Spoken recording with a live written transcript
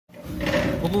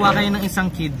kukuha kayo ng isang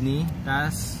kidney,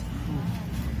 tapos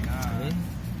okay,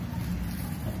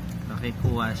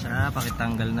 pakikuha siya,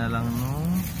 pakitanggal na lang nung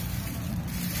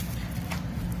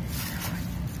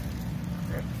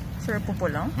Sir, pupo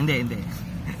lang? hindi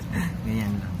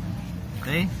ganyan lang.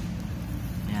 Okay,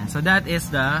 yan. So that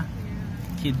is the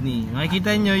kidney.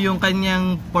 Makikita nyo yung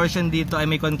kanyang portion dito ay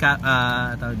may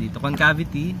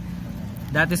concavity.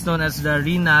 That is known as the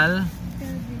renal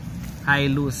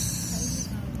hilus.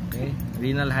 Okay,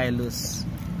 renal hilus.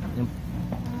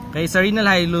 Okay, sa renal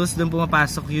hilus doon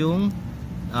pumapasok yung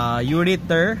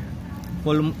ureter,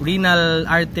 renal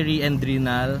artery and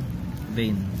renal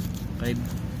vein. Okay.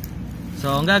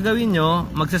 So ang gagawin nyo,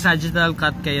 magsa-sagittal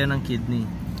cut kayo ng kidney.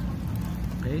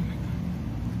 Okay?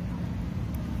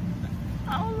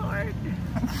 Oh Lord.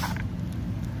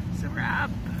 Sarap.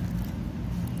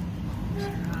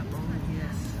 Oh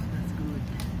yes, that's good.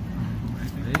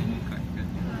 Okay.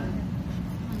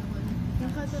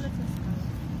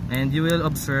 And you will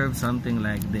observe something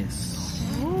like this.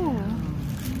 Ooh.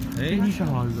 Okay? Hindi siya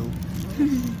hollow.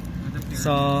 So,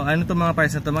 ano to mga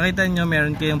parts na to? Makita nyo,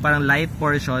 meron kayong parang light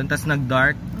portion, tapos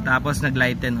nag-dark, tapos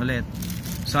nag-lighten ulit.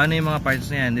 So, ano yung mga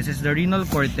parts na yan? This is the renal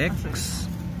cortex.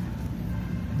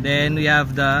 Then, we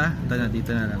have the,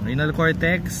 dito na lang, renal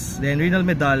cortex, then renal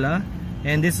medulla,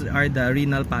 and these are the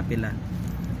renal papilla.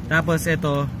 Tapos,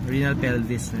 ito, renal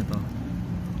pelvis nito.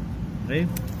 Okay?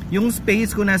 Yung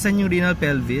space kung nasan yung renal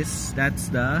pelvis, that's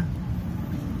the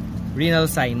renal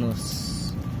sinus.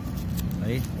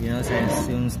 Okay,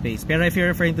 yung space. Pero if you're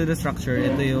referring to the structure,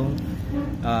 ito yung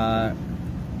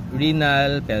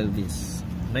renal pelvis.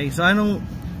 Okay, so anong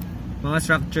mga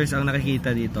structures ang nakikita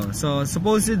dito? So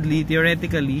supposedly,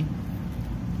 theoretically,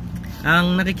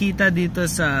 ang nakikita dito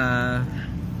sa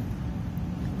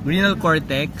renal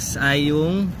cortex ay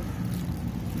yung,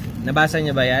 nabasa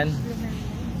niyo ba yan?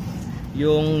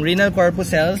 Yung renal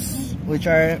corpuscles, which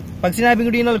are, pag sinabing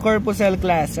renal corpuscle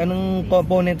class, anong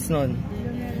components nun?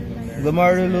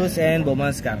 Glomerulus and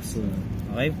Bowman's capsule.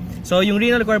 Okay? So, yung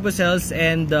renal corpuscles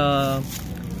and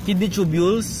kidney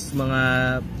tubules,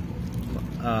 mga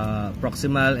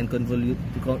proximal and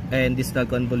distal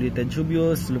convoluted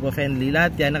tubules, loop of Henle,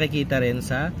 lahat yan nakikita rin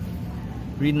sa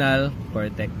renal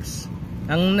cortex.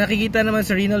 Ang nakikita naman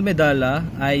sa renal medulla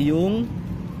ay yung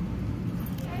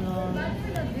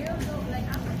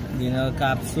renal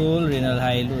capsule, renal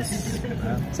hilus.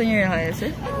 Saan yung renal hilus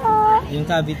eh? Yung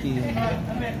cavity.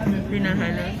 Renal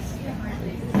hilus.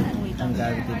 Ang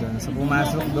cavity doon. So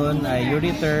pumasok doon ay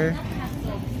ureter,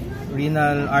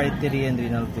 renal artery, and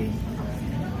renal vein.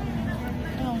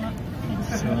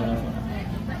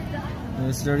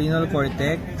 So the renal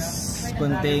cortex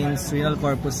contains renal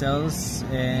corpuscles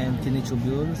and kidney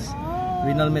tubules.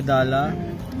 Renal medulla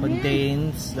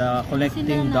contains the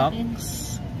collecting ducts.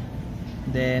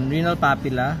 Then renal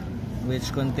papilla,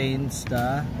 which contains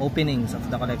the openings of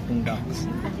the collecting ducts.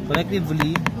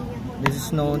 Collectively, this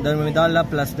is known, the medulla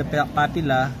plus the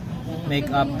papilla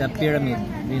make up the pyramid,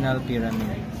 renal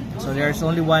pyramid. So there's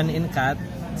only 1 in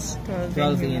cats,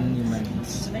 12 in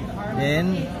humans.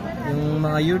 Then, yung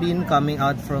mga urine coming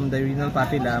out from the renal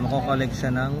papilla, makokollect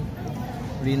siya ng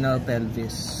renal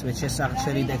pelvis, which is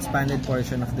actually the expanded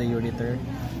portion of the ureter.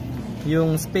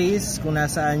 Yung space kung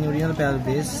nasaan yung renal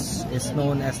pelvis is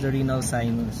known as the renal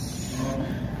sinus.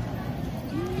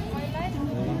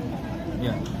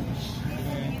 Yeah.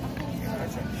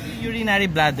 Urinary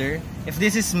bladder, if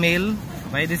this is male,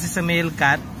 okay, this is a male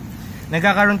cat,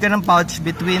 nagkakaroon ka ng pouch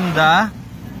between the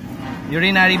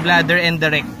urinary bladder and the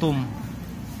rectum.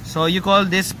 So you call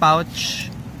this pouch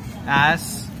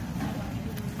as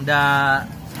the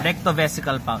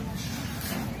rectovesical pouch.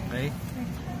 Okay?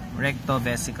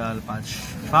 Rectovesical pouch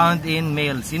found in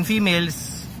males. In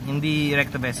females, hindi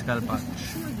rectovesical pouch,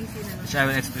 which I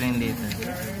will explain later.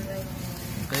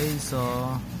 Okay, so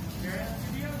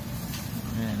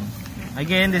ayan.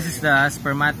 Again, this is the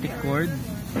spermatic cord.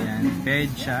 Ayan,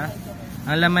 paired siya.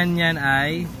 Ang laman niyan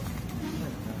ay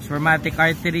spermatic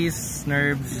arteries,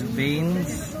 nerves,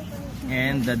 veins,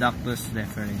 and the ductus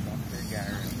deferens.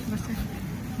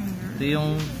 Ito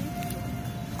yung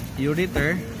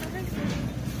ureter.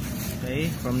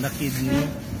 Okay, from the kidney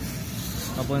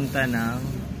papunta ng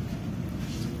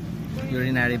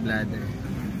urinary bladder.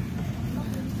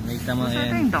 Nakita mo yan.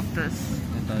 Ito yung ductus.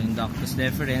 Ito yung ductus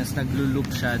deferens. Nagluloop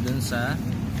siya dun sa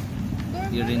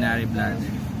urinary bladder.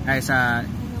 Ay, sa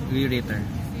ureter.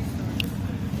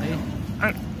 Okay?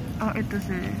 Ay, oh, ito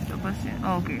si tapos yan.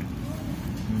 Oh, okay.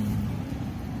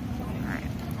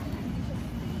 Alright.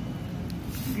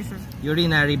 This is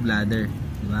Urinary bladder.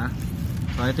 Diba?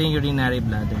 So, ito yung urinary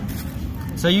bladder.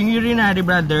 So, yung urinary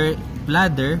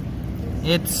bladder,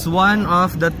 it's one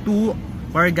of the two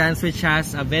organs which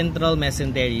has a ventral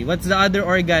mesentery. What's the other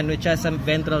organ which has a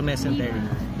ventral mesentery?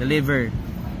 The liver.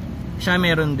 Siya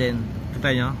meron din.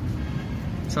 Kita nyo?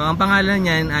 So, ang pangalan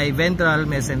niyan ay ventral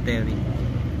mesentery.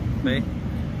 Okay?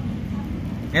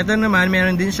 Ito naman,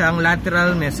 meron din siyang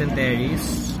lateral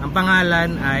mesenteries. Ang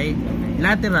pangalan ay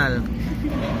lateral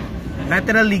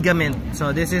ligament.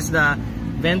 So, this is the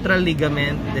ventral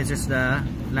ligament. This is the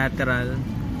lateral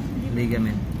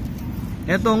ligament.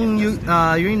 Etong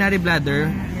urinary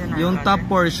bladder, yung top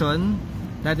portion,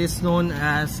 that is known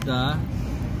as the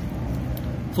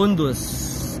fundus.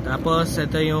 Tapos,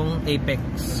 ito yung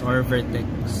apex or vertex.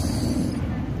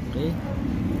 Okay?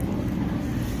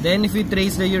 Then, if we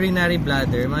trace the urinary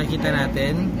bladder, makikita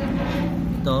natin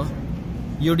ito,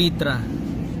 urethra.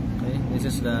 Okay?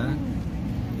 This is the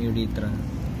urethra.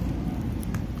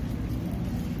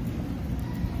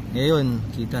 Ayun,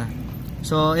 kita.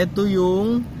 So, ito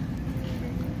yung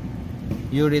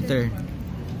ureter.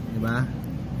 Diba?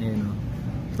 Ayun, o.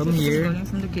 From here,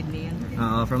 from the kidney yan.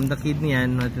 from the kidney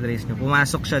yan, matitrace nyo.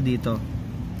 Pumasok siya dito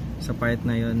sa part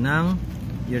na yon ng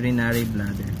urinary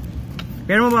bladder.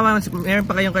 Pero meron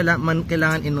pa kayong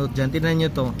kailangan i-note dyan. Tignan nyo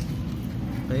to.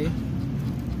 Okay?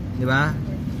 Diba?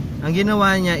 Ang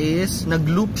ginawa niya is,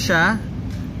 nag-loop siya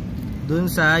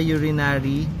dun sa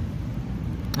urinary,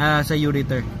 sa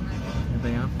ureter.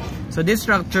 So, this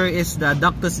structure is the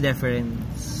ductus deferens.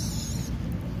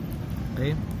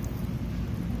 Okay?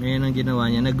 Ngayon ang ginawa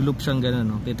niya. Nag-loop siyang gano'n,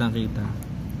 no? Kitang-kita.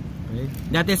 Okay?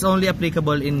 That is only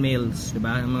applicable in males.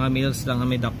 Diba? Ang mga males lang ang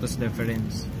may ductus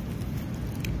deferens.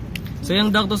 So, yung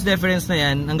ductus deferens na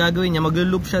yan, ang gagawin niya,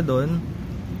 mag-loop siya doon.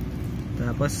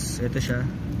 Tapos, ito siya.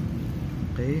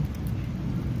 Okay?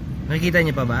 Nakikita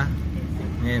niyo pa ba?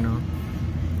 Ayan, no?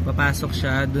 Papasok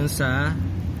siya doon sa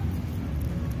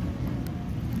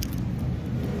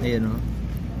ayan, no?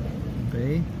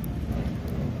 Okay?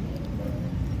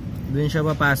 Doon siya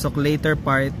papasok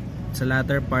sa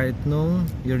latter part nung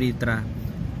urethra,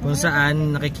 kung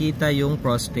saan nakikita yung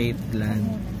prostate gland.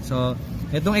 So,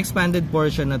 itong expanded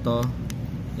portion na to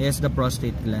is the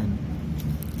prostate gland.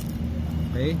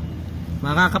 Okay?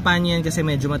 Makakapanya yan kasi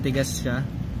medyo matigas siya.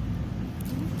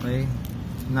 Okay?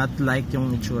 Not like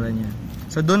yung itsura niya.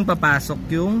 So, doon papasok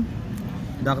yung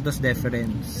ductus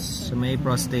deferens. So, may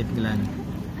prostate gland.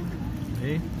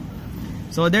 Okay?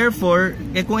 So, therefore,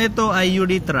 kung ito ay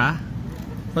urethra,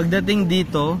 pagdating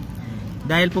dito,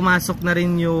 dahil pumasok na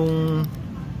rin yung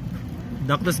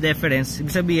ductus deferens,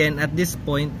 ibig sabihin, at this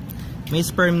point, may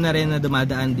sperm na rin na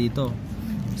dumadaan dito.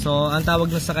 So, ang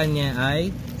tawag na sa kanya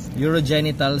ay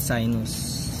urogenital sinus.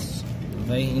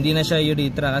 Okay? Hindi na siya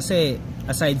urethra kasi,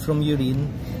 aside from urine,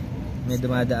 may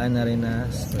dumadaan na rin na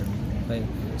sperm. Okay?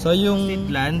 So, yung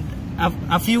gland,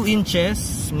 a few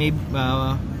inches, may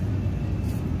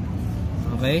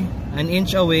okay? An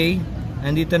inch away,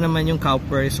 andito naman yung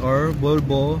cowpers or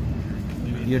bulbo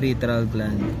urethral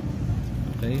gland.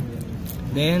 Okay?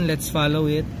 Then, let's follow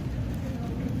it.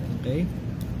 Okay?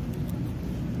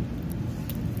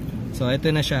 So,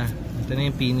 ito na siya. Ito na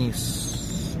yung penis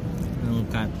ng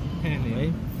cat.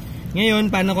 Okay? Ngayon,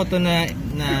 paano ko to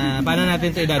paano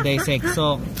natin ito i-dissect?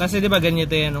 So, kasi diba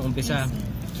ganito yan nung umpisa.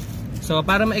 So,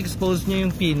 para ma-expose nyo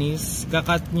yung penis,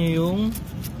 kakat nyo yung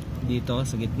dito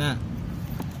sa gitna.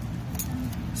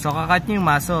 So, kakat nyo yung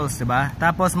muscles, diba?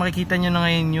 Tapos, makikita nyo na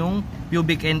ngayon yung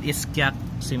pubic and ischiac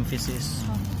symphysis.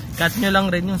 Cut nyo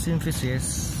lang rin yung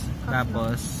symphysis.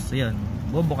 Tapos, yun.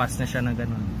 Bubukas na siya na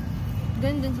ganun.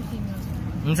 Ganun din sa female?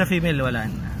 Yung sa female, wala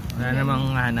na. Wala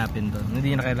namang hahanapin doon.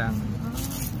 Hindi na kailangan.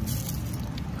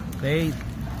 Okay.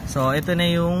 So, ito na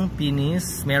yung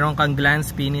penis. Meron kang glans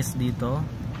penis dito.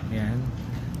 Ayan.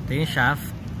 Ito yung shaft.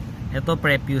 Ito,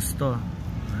 prepuce to.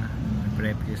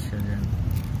 Prepuce siya dyan.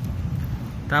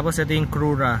 Tapos ito yung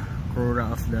crura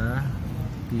of the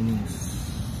penis.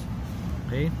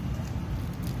 Okay?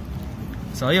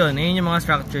 So ayun yung mga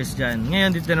structures dyan.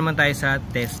 Ngayon dito naman tayo sa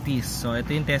testis. So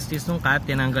ito yung testis ng cat,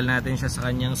 tinanggal natin siya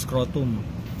sa kanyang scrotum.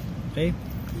 Okay?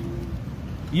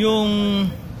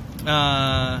 Yung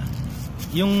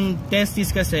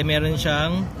testis kasi meron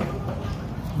siyang,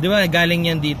 di ba,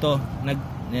 galing yan dito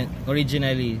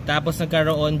originally. Tapos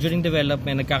nagkaroon during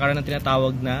development, nagkakaroon ng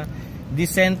tinatawag na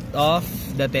descent of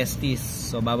the testis.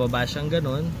 So, bababa siyang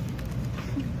ganun.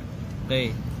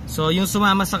 Okay. So, yung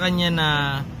sumama sa kanya na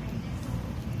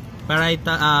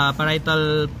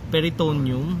parietal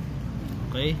peritoneum,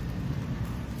 okay,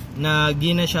 na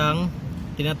gina siyang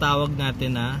tinatawag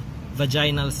natin na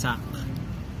vaginal sac.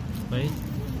 Okay?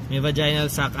 May vaginal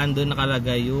sac, andun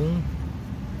nakalagay yung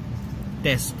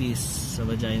testis sa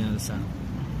vaginal sac.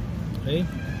 Okay?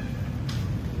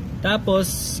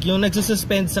 Tapos, yung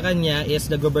nagsususpend sa kanya is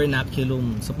the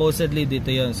gubernaculum. Supposedly, dito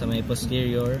yon sa may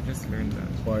posterior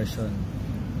portion.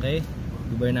 Okay?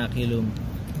 Gubernaculum.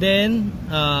 Then,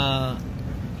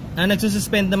 ang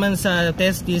nagsususpend naman sa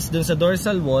testis dun sa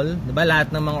dorsal wall, diba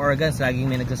lahat ng mga organs laging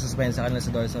may nagsususpend sa kanila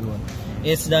sa dorsal wall,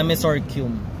 is the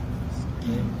mesorchium.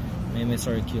 Okay? May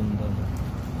mesorchium doon.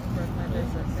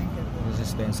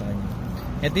 Nagsususpend sa kanya.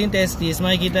 Ito yung testis,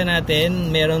 makikita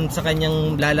natin meron sa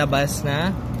kanyang lalabas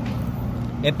na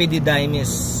epididymis.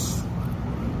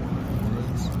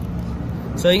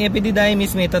 So yung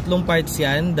epididymis may tatlong parts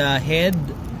yan, the head,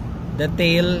 the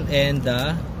tail, and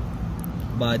the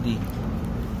body.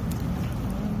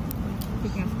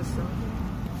 Speaking of the soul.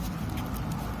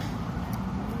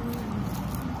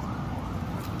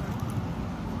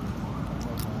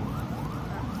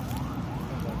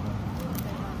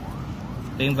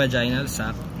 Ito yung vaginal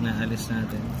sac na alis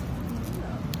natin.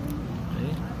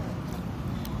 Okay.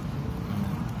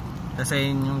 Kasi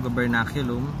yun yung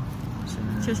gubernaculum.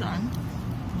 So, saan?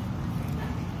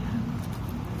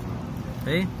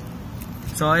 Okay.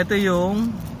 So, ito yung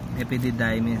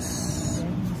epididymis.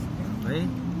 Okay.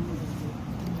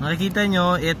 Nakikita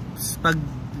nyo, it's pag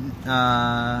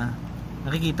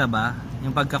nakikita ba?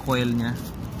 Yung pagka-coil nya.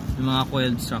 Yung mga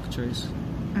coiled structures.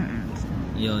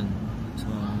 Yun. So,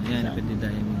 yan,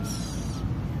 epididymis.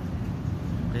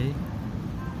 Okay.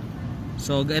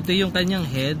 So, ito yung kanyang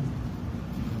head.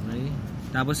 Okay.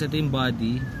 Tapos, ito yung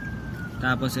body.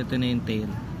 Tapos, ito na yung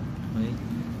tail. Okay.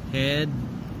 Head.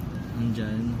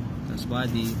 Andyan. Tapos,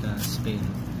 body. Tapos, tail.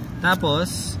 Tapos,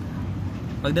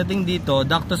 pagdating dito,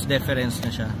 ductus deferens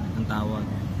na siya ang tawag.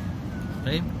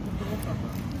 Okay.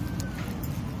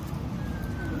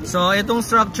 So, itong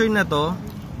structure na to,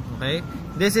 okay,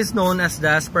 this is known as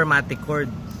the spermatic cord.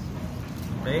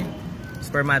 Okay?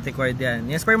 Spermatic cord yan.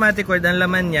 Yung spermatic cord, ang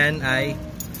laman yan ay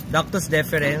ductus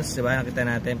deferens. Diba? Nakita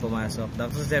natin, pumasok.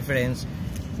 Ductus deferens.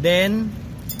 Then,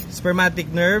 spermatic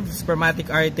nerve,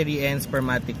 spermatic artery, and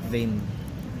spermatic vein.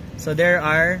 So, there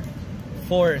are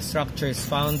 4 structures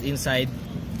found inside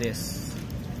this.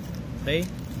 Okay?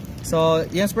 So,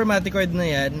 yung spermatic cord na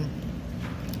yan,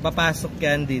 papasok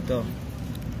yan dito.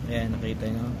 Ayan, nakita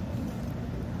nyo.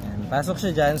 Ayan, pasok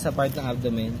siya dyan sa part ng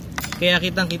abdomen. Kaya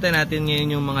kitang-kita natin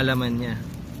ngayon yung mga laman niya.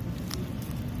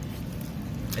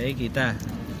 Okay, kita.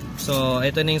 So,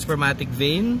 ito na yung spermatic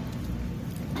vein.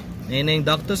 Ayan na yung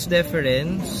ductus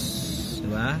deferens.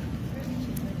 Diba?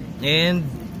 And,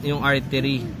 yung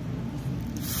artery.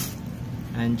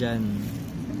 Andyan.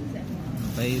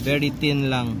 Okay, very thin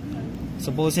lang.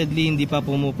 Supposedly, hindi pa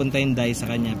pumupunta yung dye sa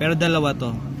kanya. Pero dalawa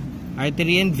to.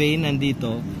 Artery and vein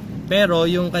nandito. Pero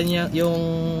yung kanya, yung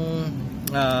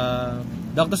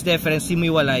ductus deferens,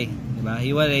 himiwalay. Diba?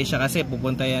 Hiwalay siya kasi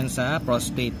pupunta yan sa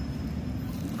prostate.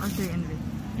 Artery and vein.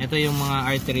 Ito yung mga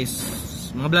arteries,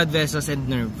 mga blood vessels and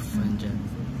nerve. Andyan.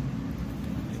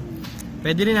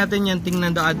 Pwede rin natin yan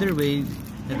tingnan the other way.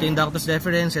 Ito yung ductus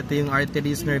deferens, ito yung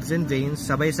arteries, nerves, and veins.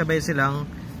 Sabay-sabay silang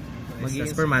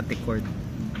magiging spermatic cord.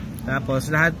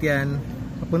 Tapos lahat yan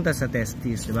papunta sa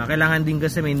testis, diba? Kailangan din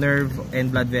kasi may nerve and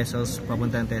blood vessels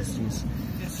papunta sa testis.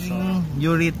 Yung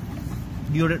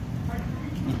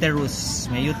uterus.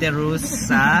 May uterus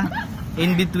sa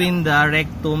in between the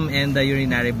rectum and the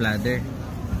urinary bladder.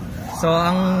 So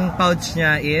ang pouch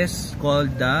niya is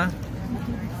called the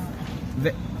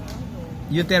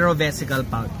uterovesical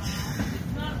pouch.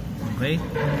 Okay?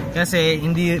 Kasi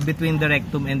hindi between the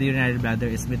rectum and the urinary bladder,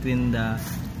 is between the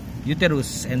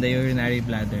uterus and the urinary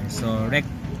bladder. So,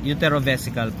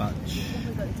 uterovesical pouch.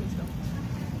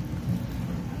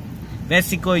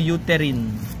 Vesico-uterine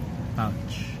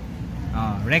pouch.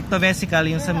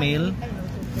 Rectovesical yung sa male,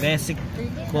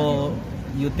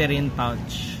 vesico-uterine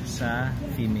pouch sa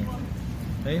female.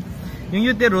 Okay? Yung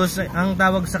uterus, ang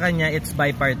tawag sa kanya, it's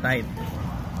bipartite.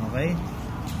 Okay?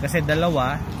 Kasi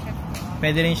dalawa.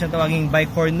 Pwede rin siyang tawaging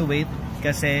bicornuate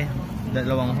kasi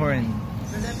dalawang horn.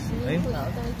 Okay?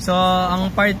 So, ang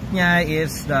part niya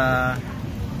is the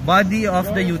body of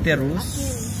the uterus.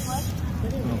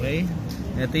 Okay?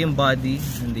 Ito yung body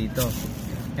nandito.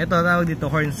 Ito, tawag dito,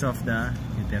 horns of the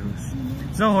uterus.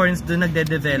 So, horns, doon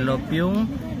nagde-develop yung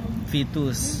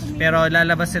fetus. Pero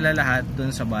lalabas sila lahat doon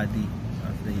sa body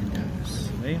of the uterus.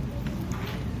 Okay?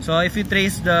 So, if you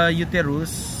trace the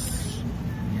uterus,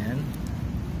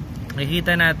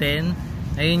 makikita natin,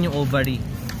 ayun yung ovary.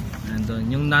 Nandun,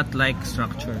 yung nut-like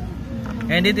structure.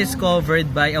 And it is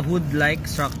covered by a hood-like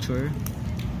structure.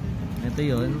 Ito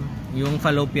yun, yung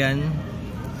fallopian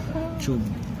tube.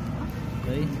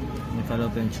 Okay? Yung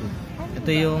fallopian tube. Ito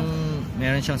yung,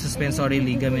 meron siyang suspensory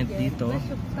ligament dito.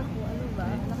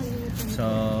 Okay. So,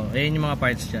 ayun yung mga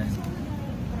parts dyan.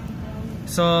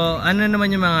 So, ano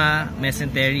naman yung mga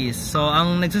mesenteries? So,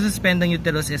 ang nagsususpend ng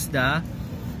uterus is the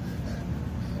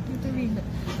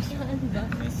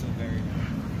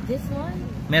This one?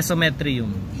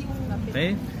 mesometrium.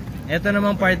 Okay? Ito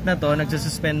namang part na to,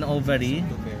 nagsususpend ng ovary.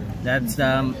 That's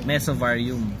the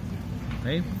mesovarium.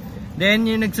 Okay? Then,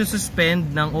 yung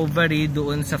nagsususpend ng ovary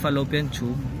doon sa fallopian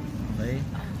tube. Okay?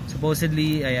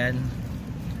 Supposedly, ayan,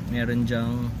 meron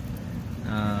dyang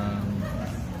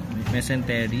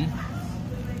mesentery.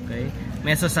 Okay?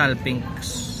 Mesosalpinx.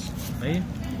 Okay?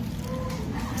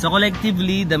 So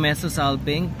collectively, the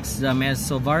mesosalpinx, the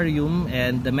mesovarium,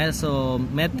 and the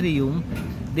mesometrium,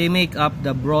 they make up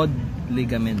the broad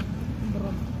ligament.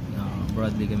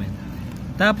 Broad ligament.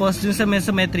 Tapos, dun sa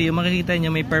mesometrium, makikita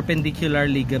nyo may perpendicular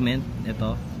ligament.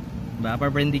 Ito. Diba?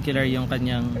 Perpendicular yung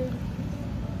kanyang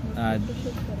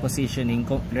positioning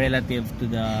relative to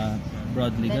the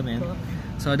broad ligament.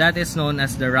 So that is known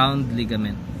as the round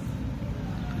ligament.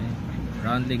 Okay?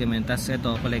 Round ligament. Tapos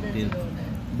ito, collective.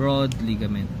 Broad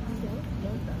ligament.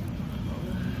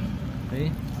 Okay?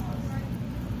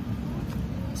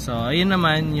 So, ayun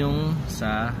naman yung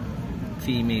sa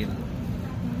female.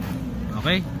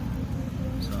 Okay?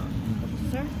 So,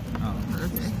 Sir?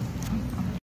 okay.